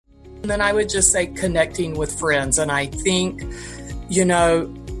And then I would just say connecting with friends. And I think,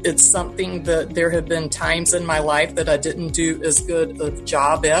 it's something that there have been times in my life that I didn't do as good a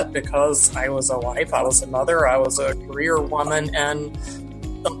job at because I was a wife, I was a mother, I was a career woman, and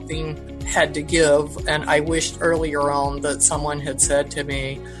something had to give. And I wished earlier on that someone had said to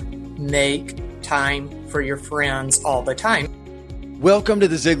me, make time for your friends all the time. Welcome to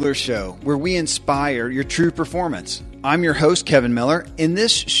The Ziglar Show, where we inspire your true performance. I'm your host, Kevin Miller. In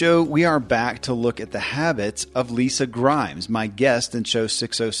this show, we are back to look at the habits of Lisa Grimes, my guest in show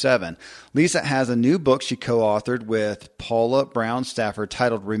 607. Lisa has a new book she co-authored with Paula Brown Stafford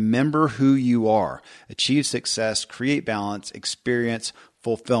titled Remember Who You Are: Achieve Success, Create Balance, Experience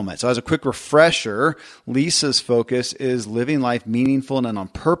Fulfillment. So as a quick refresher, Lisa's focus is living life meaningful and on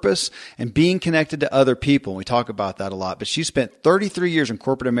purpose and being connected to other people. We talk about that a lot, but she spent 33 years in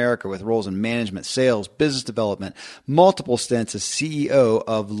corporate America with roles in management, sales, business development, multiple stints as CEO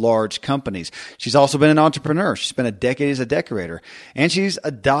of large companies. She's also been an entrepreneur. She spent a decade as a decorator, and she's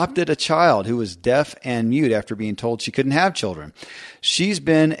adopted a child who was deaf and mute after being told she couldn't have children. She's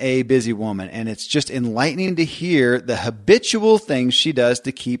been a busy woman, and it's just enlightening to hear the habitual things she does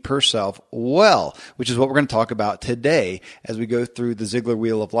to keep herself well, which is what we're going to talk about today as we go through the Ziglar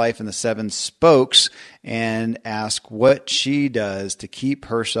Wheel of Life and the 7 spokes and ask what she does to keep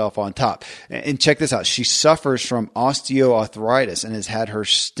herself on top. And check this out. She suffers from osteoarthritis and has had her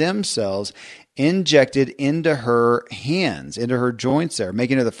stem cells injected into her hands, into her joints there,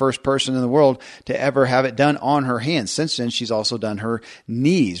 making her the first person in the world to ever have it done on her hands. Since then, she's also done her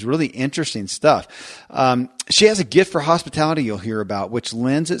knees. Really interesting stuff. She has a gift for hospitality you'll hear about, which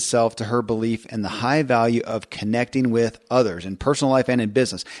lends itself to her belief in the high value of connecting with others in personal life and in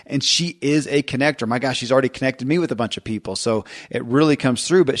business. And she is a connector. My gosh, she's already connected me with a bunch of people. So it really comes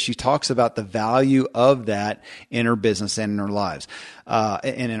through, but she talks about the value of that in her business and in her lives,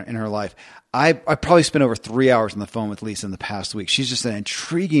 in her life. I probably spent over 3 hours on the phone with Lisa in the past week. She's just an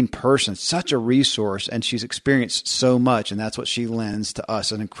intriguing person, such a resource, and she's experienced so much, and that's what she lends to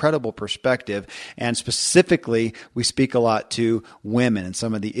us, an incredible perspective. And specifically, we speak a lot to women and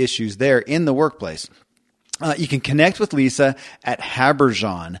some of the issues there in the workplace. You can connect with Lisa at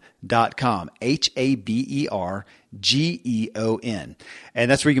Habergeon.com, Habergeon.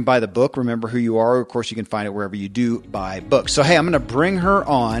 And that's where you can buy the book, Remember Who You Are. Of course, you can find it wherever you do buy books. So, hey, I'm going to bring her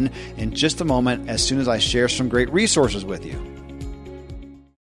on in just a moment as soon as I share some great resources with you.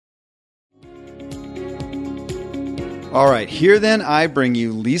 All right, here then I bring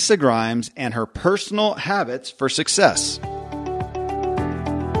you Lisa Grimes and her personal habits for success.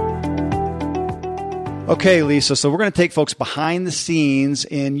 Okay, Lisa, so we're going to take folks behind the scenes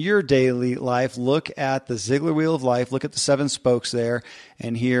in your daily life, look at the Ziglar Wheel of Life, look at the 7 spokes there,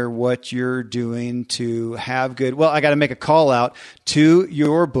 and hear what you're doing to have good. Well, I got to make a call out to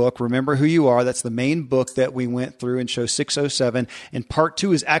your book, Remember Who You Are. That's the main book that we went through in show 607. And part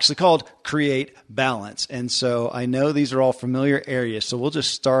 2 is actually called Create Balance. And so I know these are all familiar areas. So we'll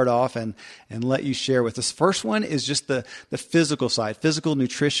just start off and let you share with us. First one is just the physical side, physical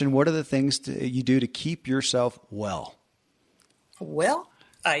nutrition. What are the things you do to keep yourself well? Well,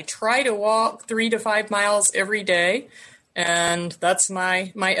 I try to walk 3 to 5 miles every day. And that's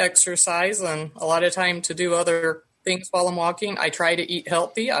my exercise, and a lot of time to do other things while I'm walking. I try to eat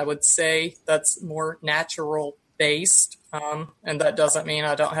healthy. I would say that's more natural based. And that doesn't mean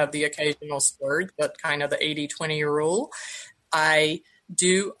I don't have the occasional splurge, but kind of the 80-20 rule. I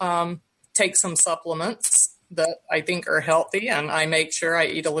do take some supplements that I think are healthy, and I make sure I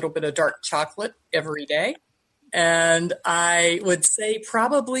eat a little bit of dark chocolate every day. And I would say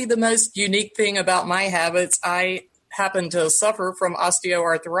probably the most unique thing about my habits, I happen to suffer from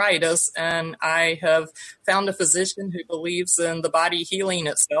osteoarthritis, and I have found a physician who believes in the body healing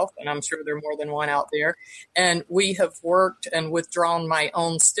itself, and I'm sure there are more than one out there. And we have worked and withdrawn my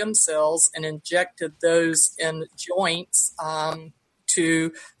own stem cells and injected those in joints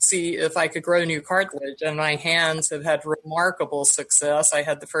to see if I could grow new cartilage. And my hands have had remarkable success. I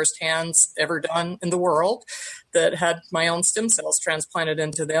had the first hands ever done in the world that had my own stem cells transplanted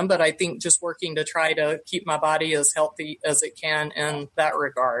into them. But I think just working to try to keep my body as healthy as it can in that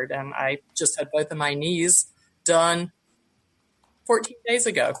regard. And I just had both of my knees done 14 days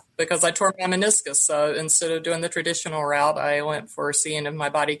ago because I tore my meniscus. So instead of doing the traditional route, I went for seeing if my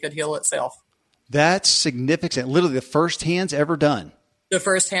body could heal itself. That's significant. Literally the first hands ever done. The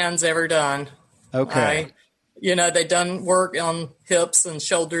first hands ever done. Okay. They done work on hips and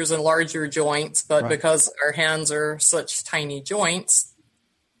shoulders and larger joints, but because our hands are such tiny joints,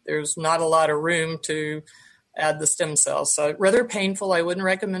 there's not a lot of room to add the stem cells. So rather painful. I wouldn't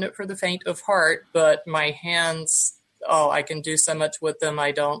recommend it for the faint of heart, but my hands I can do so much with them.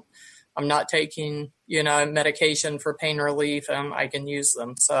 I'm not taking, medication for pain relief, and I can use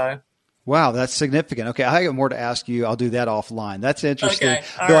them. So. Wow, that's significant. Okay, I have more to ask you. I'll do that offline. That's interesting. Okay,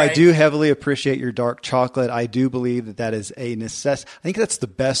 Though right. I do heavily appreciate your dark chocolate. I do believe that is a necessity. I think that's the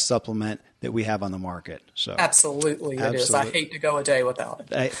best supplement that we have on the market. So Absolutely. It is. I hate to go a day without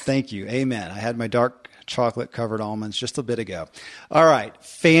it. Thank you. Amen. I had my dark chocolate covered almonds just a bit ago. All right,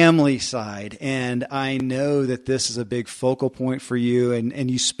 family side. And I know that this is a big focal point for you.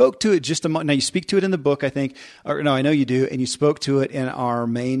 And you spoke to it now you speak to it in the book, I think, or no, I know you do. And you spoke to it in our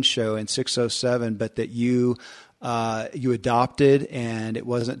main show in 607, but that you adopted, and it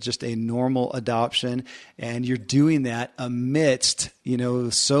wasn't just a normal adoption, and you're doing that amidst,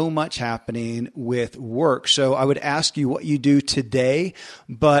 so much happening with work. So I would ask you what you do today,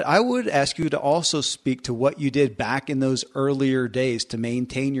 but I would ask you to also speak to what you did back in those earlier days to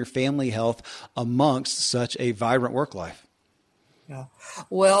maintain your family health amongst such a vibrant work life. Yeah.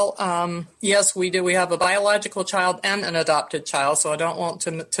 Well, yes, we do. We have a biological child and an adopted child, so I don't want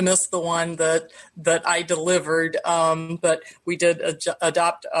to miss the one that I delivered. But we did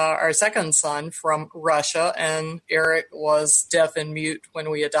adopt our second son from Russia, and Eric was deaf and mute when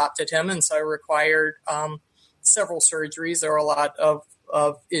we adopted him, and so required several surgeries. There were a lot of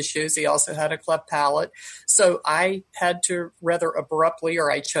issues. He also had a cleft palate. So I had to rather abruptly,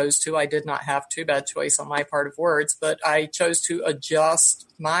 or I chose to, I did not have to, bad choice on my part of words, but I chose to adjust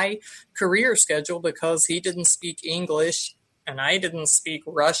my career schedule because he didn't speak English and I didn't speak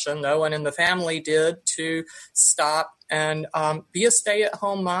Russian. No one in the family did, to stop and be a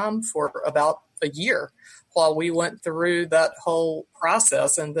stay-at-home mom for about a year while we went through that whole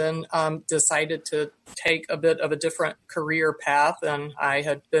process, and then decided to take a bit of a different career path. And I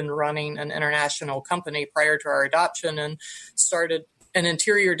had been running an international company prior to our adoption and started an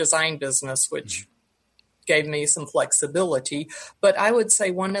interior design business, which gave me some flexibility. But I would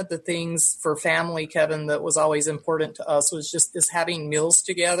say one of the things for family, Kevin, that was always important to us was just this having meals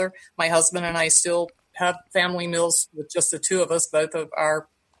together. My husband and I still have family meals with just the two of us. Both of our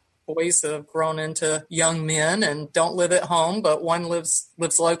boys have grown into young men and don't live at home, but one lives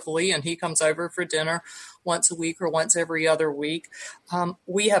locally, and he comes over for dinner once a week or once every other week.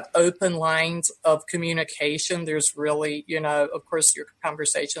 We have open lines of communication. There's really, of course, your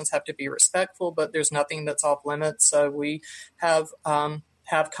conversations have to be respectful, but there's nothing that's off limits. So we have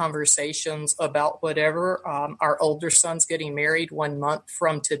conversations about whatever. Our older son's getting married 1 month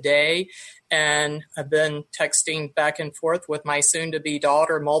from today, and I've been texting back and forth with my soon-to-be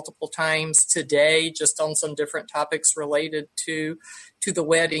daughter multiple times today, just on some different topics related to the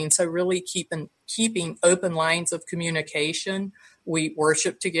wedding. So really keeping open lines of communication. We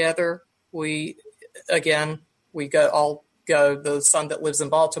worship together. We all go. The son that lives in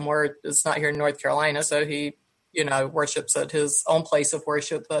Baltimore is not here in North Carolina, so he worships at his own place of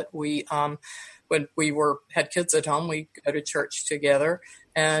worship. But we, when we had kids at home, we go to church together.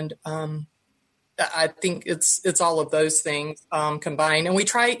 And I think it's all of those things combined. And we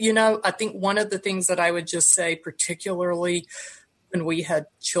try, I think one of the things that I would just say, particularly when we had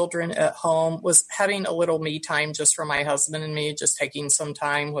children at home, was having a little me time just for my husband and me, just taking some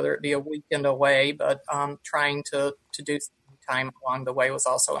time, whether it be a weekend away, but trying to do time along the way was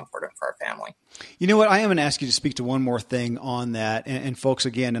also important for our family. You know what? I am going to ask you to speak to one more thing on that. And folks,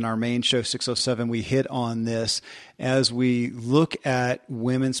 again, in our main show, 607, we hit on this as we look at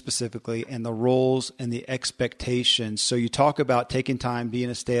women specifically and the roles and the expectations. So you talk about taking time, being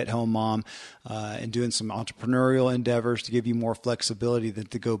a stay-at-home mom, and doing some entrepreneurial endeavors to give you more flexibility than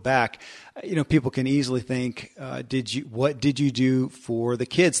to go back. People can easily think, what did you do for the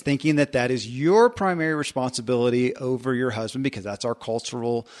kids? Thinking that is your primary responsibility over your husband, because that's our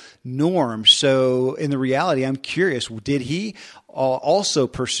cultural norm. So in the reality, I'm curious, did he also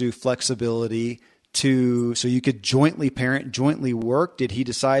pursue flexibility so you could jointly parent, jointly work? Did he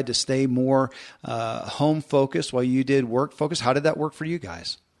decide to stay more home focused while you did work focused? How did that work for you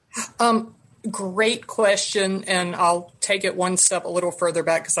guys? Great question, and I'll take it one step a little further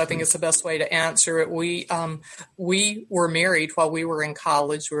back because I think it's the best way to answer it. We were married while we were in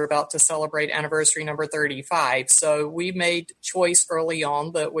college. We were about to celebrate anniversary number 35. So we made choice early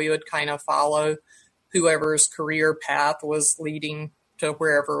on that we would kind of follow whoever's career path was leading to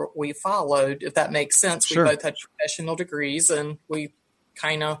wherever we followed, if that makes sense. Sure. We both had professional degrees, and we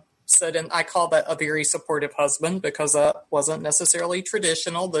kind of said, and I call that a very supportive husband, because that wasn't necessarily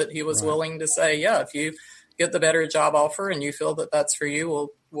traditional, that he was willing to say, yeah, if you get the better job offer and you feel that that's for you,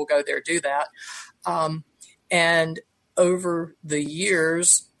 we'll go there, do that. And over the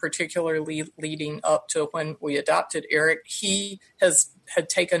years, particularly leading up to when we adopted Eric, he had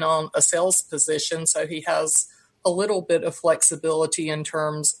taken on a sales position. So he has a little bit of flexibility in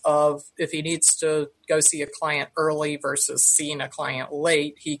terms of if he needs to go see a client early versus seeing a client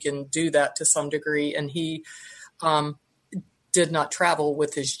late, he can do that to some degree. And he did not travel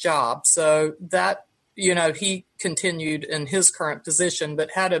with his job. So that, he continued in his current position,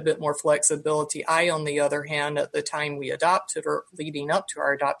 but had a bit more flexibility. I, on the other hand, at the time we adopted or leading up to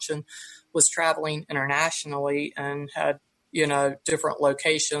our adoption, was traveling internationally and had, different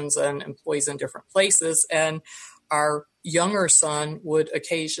locations and employees in different places. And our younger son would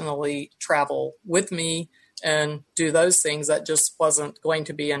occasionally travel with me and do those things. That just wasn't going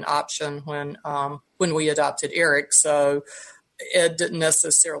to be an option when we adopted Eric. So it didn't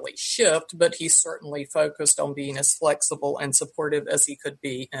necessarily shift, but he certainly focused on being as flexible and supportive as he could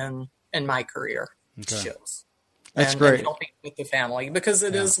be in my career shifts. That's great. And helping with the family, because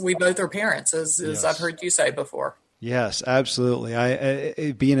it is, we both are parents, as I've heard you say before. Yes, absolutely.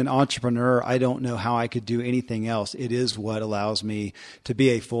 I being an entrepreneur, I don't know how I could do anything else. It is what allows me to be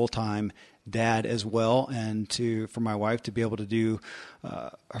a full-time dad as well, and for my wife to be able to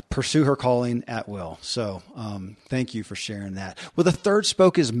pursue her calling at will. So thank you for sharing that. Well, the third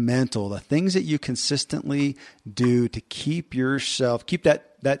spoke is mental, the things that you consistently do to keep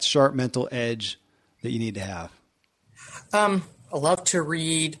that sharp mental edge that you need to have. I love to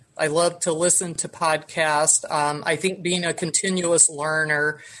read. I love to listen to podcasts. I think being a continuous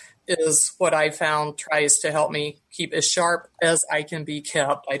learner is what I found tries to help me keep as sharp as I can be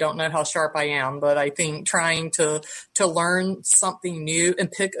kept. I don't know how sharp I am, but I think trying to learn something new and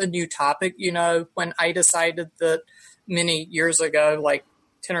pick a new topic. When I decided that many years ago, like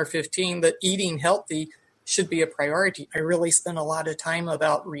 10 or 15, that eating healthy should be a priority, I really spent a lot of time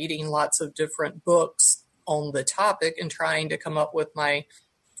about reading lots of different books on the topic and trying to come up with my,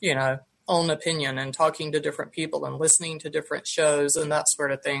 own opinion and talking to different people and listening to different shows and that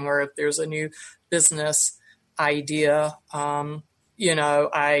sort of thing. Or if there's a new business idea,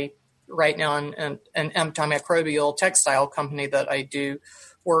 I right now in an antimicrobial textile company that I do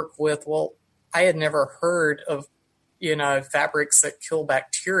work with. Well, I had never heard of, fabrics that kill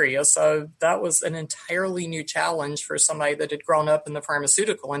bacteria. So that was an entirely new challenge for somebody that had grown up in the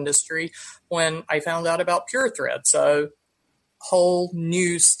pharmaceutical industry when I found out about Pure Thread. So whole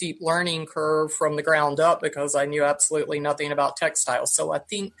new steep learning curve from the ground up because I knew absolutely nothing about textiles. So I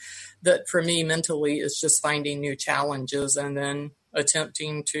think that for me mentally is just finding new challenges and then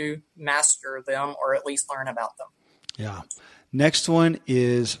attempting to master them or at least learn about them. Yeah. Next one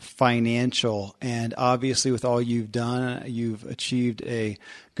is financial. And obviously with all you've done, you've achieved a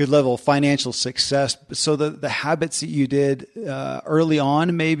good level of financial success. So the habits that you did early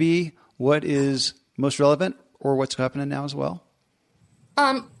on, maybe what is most relevant or what's happening now as well?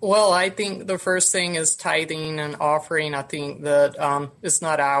 Well, I think the first thing is tithing and offering. I think that it's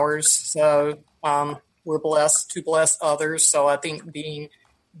not ours. So we're blessed to bless others. So I think being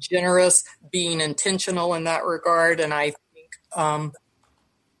generous, being intentional in that regard. And I think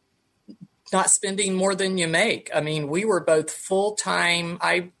not spending more than you make. I mean, we were both full-time.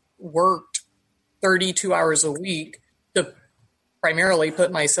 I worked 32 hours a week to primarily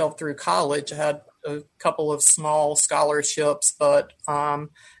put myself through college. I had a couple of small scholarships, but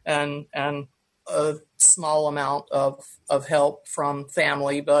and a small amount of help from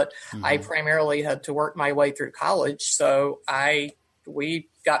family. But I primarily had to work my way through college. So we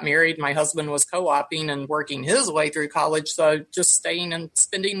got married. My husband was co-oping and working his way through college. So just staying and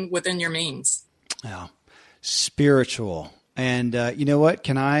spending within your means. Yeah, spiritual. And you know what?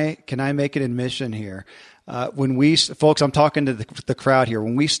 Can I make an admission here? Folks, I'm talking to the crowd here.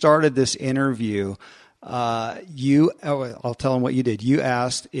 When we started this interview, I'll tell them what you did. You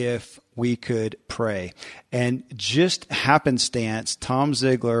asked if we could pray, and just happenstance, Tom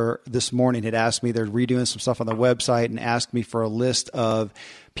Ziglar this morning had asked me, they're redoing some stuff on the website and asked me for a list of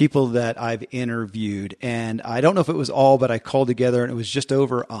people that I've interviewed. And I don't know if it was all, but I called together and it was just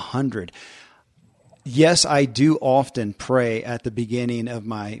over 100. Yes, I do often pray at the beginning of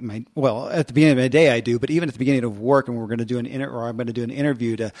at the beginning of my day I do, but even at the beginning of work, and I'm going to do an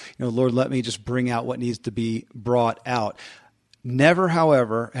interview to, Lord, let me just bring out what needs to be brought out. Never,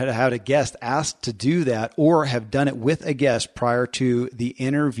 however, had a guest asked to do that or have done it with a guest prior to the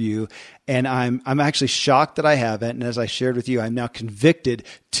interview. And I'm actually shocked that I haven't. And as I shared with you, I'm now convicted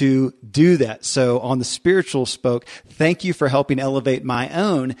to do that. So on the spiritual spoke, thank you for helping elevate my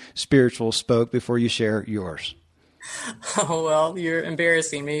own spiritual spoke before you share yours. Oh, well, you're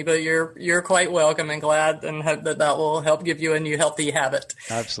embarrassing me, but you're quite welcome and glad and hope that will help give you a new healthy habit.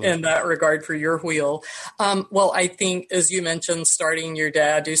 Absolutely. In that regard for your wheel. Well, I think, as you mentioned, starting your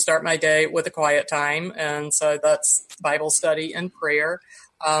day, I do start my day with a quiet time. And so that's Bible study and prayer.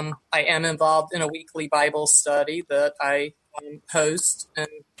 I am involved in a weekly Bible study that I host in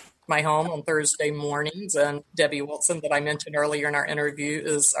my home on Thursday mornings. And Debbie Wilson, that I mentioned earlier in our interview,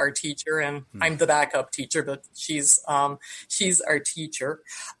 is our teacher, and I'm the backup teacher, but she's our teacher.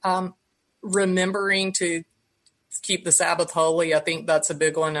 Remembering to keep the Sabbath holy, I think that's a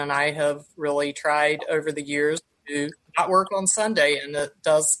big one, and I have really tried over the years to not work on Sunday, and it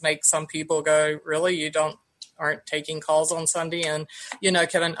does make some people go, really, you aren't taking calls on Sunday? And,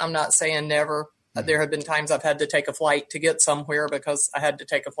 Kevin, I'm not saying never. There have been times I've had to take a flight to get somewhere because I had to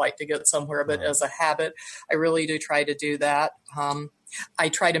take a flight to get somewhere, but as a habit, I really do try to do that. I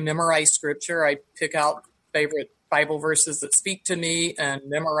try to memorize scripture. I pick out favorite Bible verses that speak to me and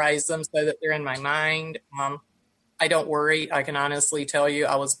memorize them so that they're in my mind. I don't worry. I can honestly tell you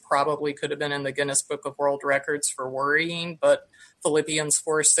I could have been in the Guinness Book of World Records for worrying, but Philippians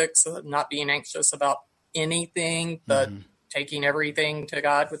 4:6, not being anxious about anything, but taking everything to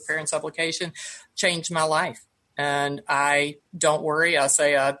God with prayer and supplication, changed my life. And I don't worry. I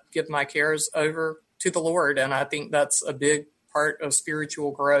say I give my cares over to the Lord. And I think that's a big part of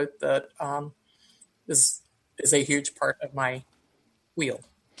spiritual growth that is a huge part of my wheel.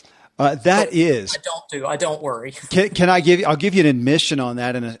 I don't worry. I'll give you an admission on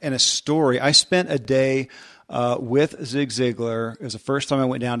that and a story. I spent a day with Zig Ziglar. It was the first time I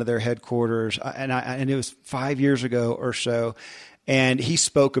went down to their headquarters, and it was 5 years ago or so. And he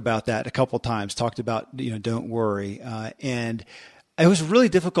spoke about that a couple of times, talked about, don't worry. And it was really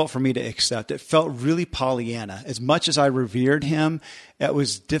difficult for me to accept. It felt really Pollyanna. As much as I revered him, it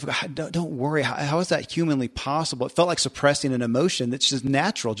was difficult. Don't worry. How is that humanly possible? It felt like suppressing an emotion that's just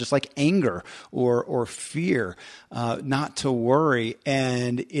natural, just like anger or fear, not to worry.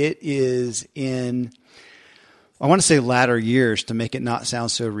 And it is I want to say latter years to make it not sound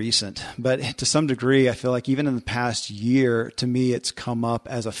so recent, but to some degree, I feel like even in the past year, to me, it's come up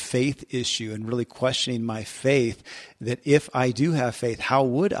as a faith issue and really questioning my faith, that if I do have faith, how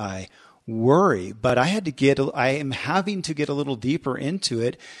would I worry? But I am having to get a little deeper into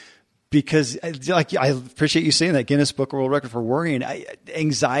it, because I appreciate you saying that Guinness Book of World Record for worrying,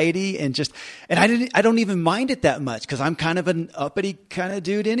 anxiety, and I don't even mind it that much because I'm kind of an uppity kind of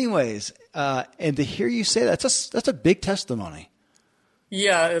dude anyways. And to hear you say that's a big testimony.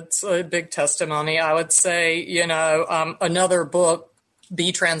 Yeah, it's a big testimony. I would say, another book,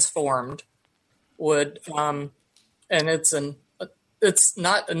 Be Transformed, would, and it's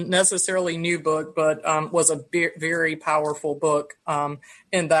not a necessarily new book, but was a very powerful book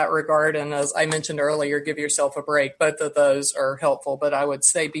in that regard. And as I mentioned earlier, Give Yourself a Break. Both of those are helpful. But I would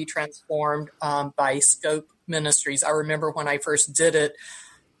say Be Transformed by Scope Ministries. I remember when I first did it,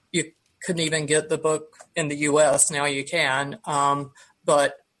 you couldn't even get the book in the U.S. Now you can.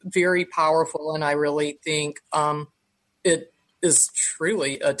 But very powerful. And I really think it is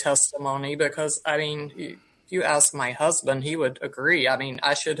truly a testimony because, you ask my husband, he would agree.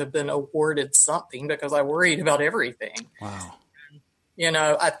 I should have been awarded something because I worried about everything. Wow.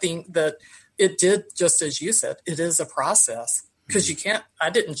 I think that it did, just as you said, it is a process because I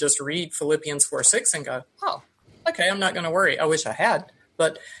didn't just read Philippians 4:6 and go, oh, okay, I'm not going to worry. I wish I had,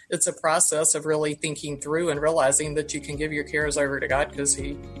 but it's a process of really thinking through and realizing that you can give your cares over to God because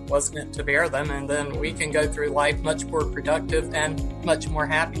he was meant to bear them. And then we can go through life much more productive and much more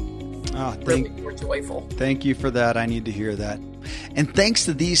happy. Really more joyful. Thank you for that. I need to hear that. And thanks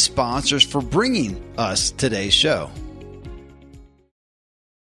to these sponsors for bringing us today's show.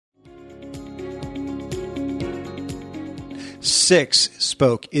 Six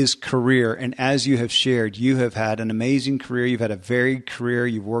spoke is career. And as you have shared, you have had an amazing career. You've had a varied career.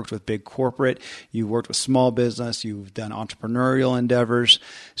 You've worked with big corporate. You've worked with small business. You've done entrepreneurial endeavors.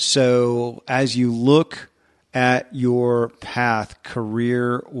 So as you look at your path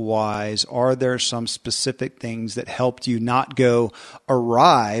career-wise, are there some specific things that helped you not go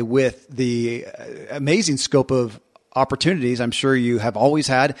awry with the amazing scope of opportunities I'm sure you have always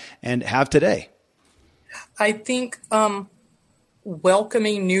had and have today? I think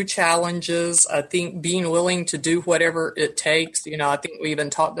welcoming new challenges. I think being willing to do whatever it takes. I think we even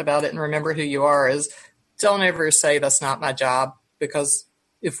talked about it, and Remember Who You Are is don't ever say that's not my job, because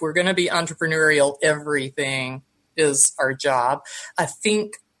if we're going to be entrepreneurial, everything is our job. I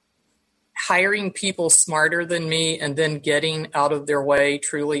think hiring people smarter than me and then getting out of their way,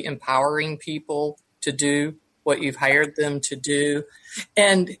 truly empowering people to do what you've hired them to do.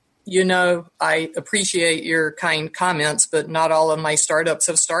 And, I appreciate your kind comments, but not all of my startups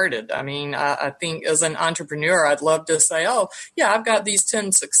have started. I think as an entrepreneur, I'd love to say, oh, yeah, I've got these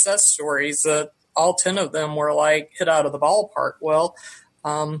 10 success stories that all 10 of them were like hit out of the ballpark. Well,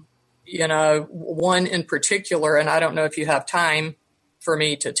 one in particular, and I don't know if you have time for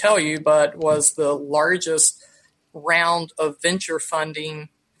me to tell you, but was the largest round of venture funding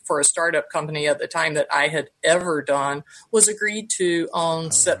for a startup company at the time that I had ever done, was agreed to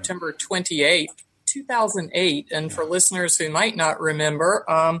on September 28th, 2008. And for listeners who might not remember,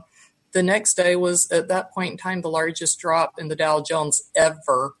 the next day was at that point in time the largest drop in the Dow Jones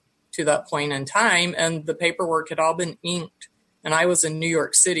ever to that point in time. And the paperwork had all been inked. And I was in New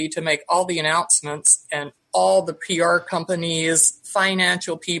York City to make all the announcements, and all the PR companies,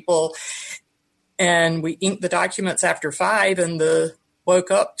 financial people. And we inked the documents after 5, and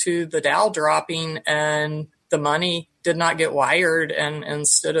woke up to the Dow dropping, and the money did not get wired. And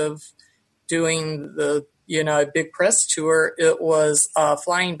instead of doing the big press tour, it was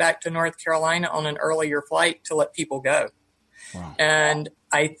flying back to North Carolina on an earlier flight to let people go. Wow. And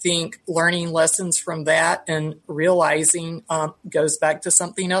I think learning lessons from that and realizing goes back to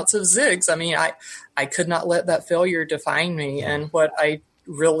something else of Zig's. I mean, I could not let that failure define me. And what I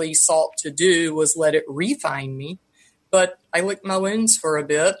really sought to do was let it refine me. But I licked my wounds for a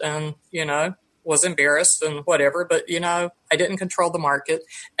bit and, was embarrassed and whatever. But, I didn't control the market.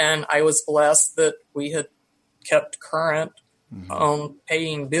 And I was blessed that we had kept current on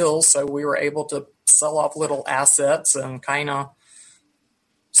paying bills. So we were able to sell off little assets and kind of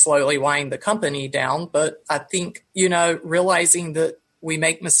slowly wind the company down. But I think, realizing that we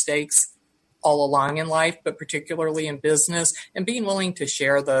make mistakes all along in life, but particularly in business, and being willing to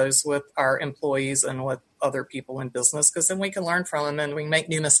share those with our employees and with other people in business, because then we can learn from them and we make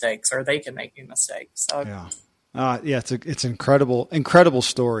new mistakes, or they can make new mistakes. So, it's an incredible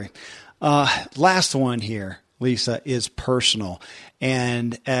story. Last one here, Lisa, is personal.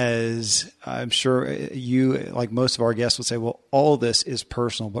 And as I'm sure you, like most of our guests, would say, well, all this is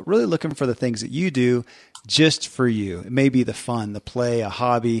personal, but really looking for the things that you do just for you. It may be the fun, the play, a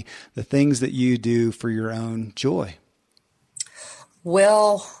hobby, the things that you do for your own joy.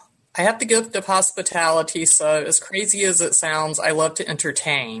 Well, I have the gift of hospitality. So as crazy as it sounds, I love to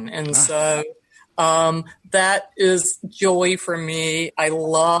entertain. And so that is joy for me. I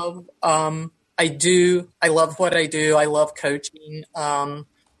love what I do. I love coaching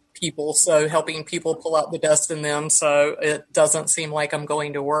people, so helping people pull out the best in them. So it doesn't seem like I'm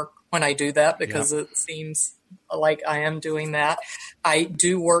going to work when I do that, because it seems like I am doing that. I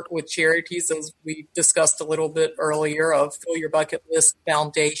do work with charities, as we discussed a little bit earlier, of Fill Your Bucket List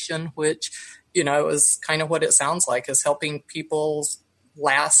Foundation, which, is kind of what it sounds like, is helping people's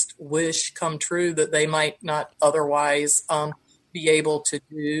last wish come true that they might not otherwise be able to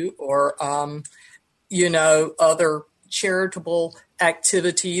do, or, other charitable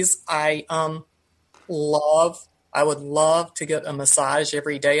activities. I would love to get a massage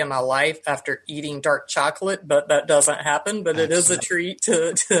every day of my life after eating dark chocolate, but that doesn't happen. But it is a treat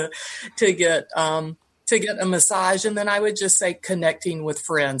to get a massage. And then I would just say connecting with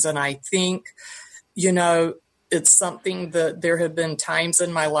friends. And I think, it's something that there have been times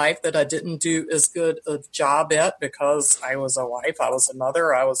in my life that I didn't do as good a job at, because I was a wife, I was a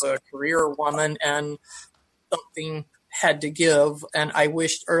mother, I was a career woman, and something had to give. And I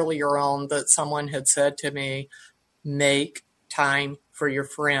wished earlier on that someone had said to me, make time for your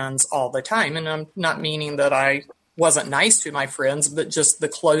friends all the time. And I'm not meaning that I wasn't nice to my friends, but just the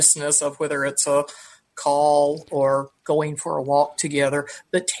closeness of whether it's a call or going for a walk together,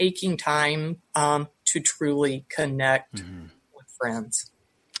 but taking time to truly connect with friends.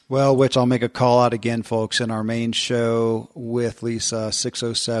 Well, which I'll make a call out again, folks, in our main show with Lisa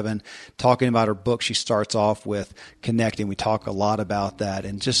 607, talking about her book. She starts off with connecting. We talk a lot about that,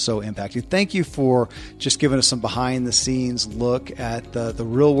 and just so impacting. Thank you for just giving us some behind the scenes look at the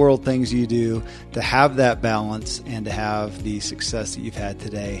real world things you do, to have that balance and to have the success that you've had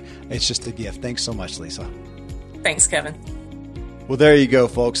today. It's just a gift. Thanks so much, Lisa. Thanks, Kevin. Well, there you go,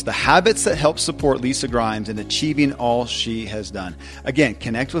 folks. The habits that help support Lisa Grimes in achieving all she has done. Again,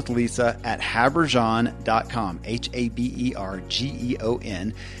 connect with Lisa at habergeon.com,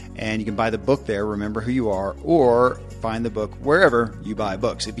 Habergeon. And you can buy the book there, Remember Who You Are, or find the book wherever you buy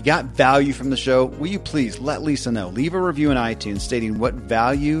books. If you got value from the show, will you please let Lisa know? Leave a review in iTunes stating what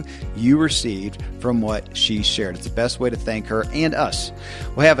value you received from what she shared. It's the best way to thank her and us.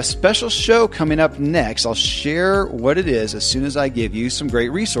 We'll have a special show coming up next. I'll share what it is as soon as I give you some great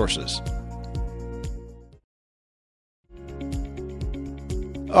resources.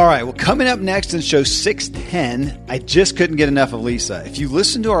 All right, well, coming up next in show 610, I just couldn't get enough of Lisa. If you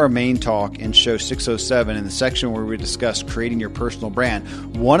listen to our main talk in show 607, in the section where we discuss creating your personal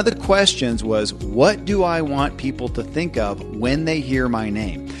brand, one of the questions was, what do I want people to think of when they hear my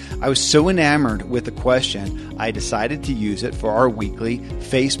name? I was so enamored with the question, I decided to use it for our weekly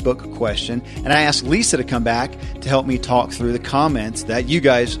Facebook question. And I asked Lisa to come back to help me talk through the comments that you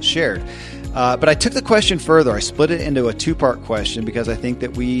guys shared. But I took the question further. I split it into a two-part question because I think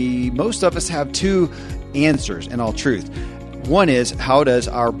that most of us have two answers in all truth. One is, how does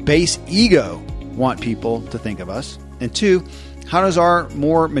our base ego want people to think of us? And two, how does our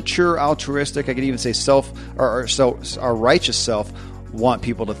more mature, altruistic, I could even say our righteous self want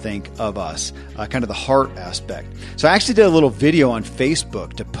people to think of us? Kind of the heart aspect. So I actually did a little video on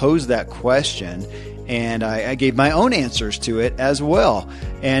Facebook to pose that question, and I gave my own answers to it as well.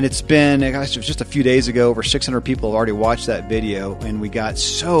 And it was just a few days ago, over 600 people have already watched that video, and we got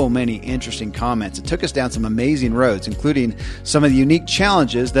so many interesting comments. It took us down some amazing roads, including some of the unique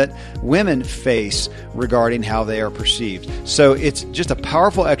challenges that women face regarding how they are perceived. So it's just a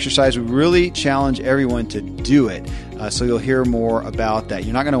powerful exercise. We really challenge everyone to do it. So you'll hear more about that.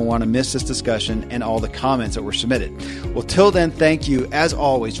 You're not going to want to miss this discussion and all the comments that were submitted. Well, till then, thank you, as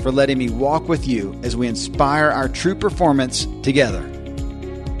always, for letting me walk with you as we inspire our true performance together.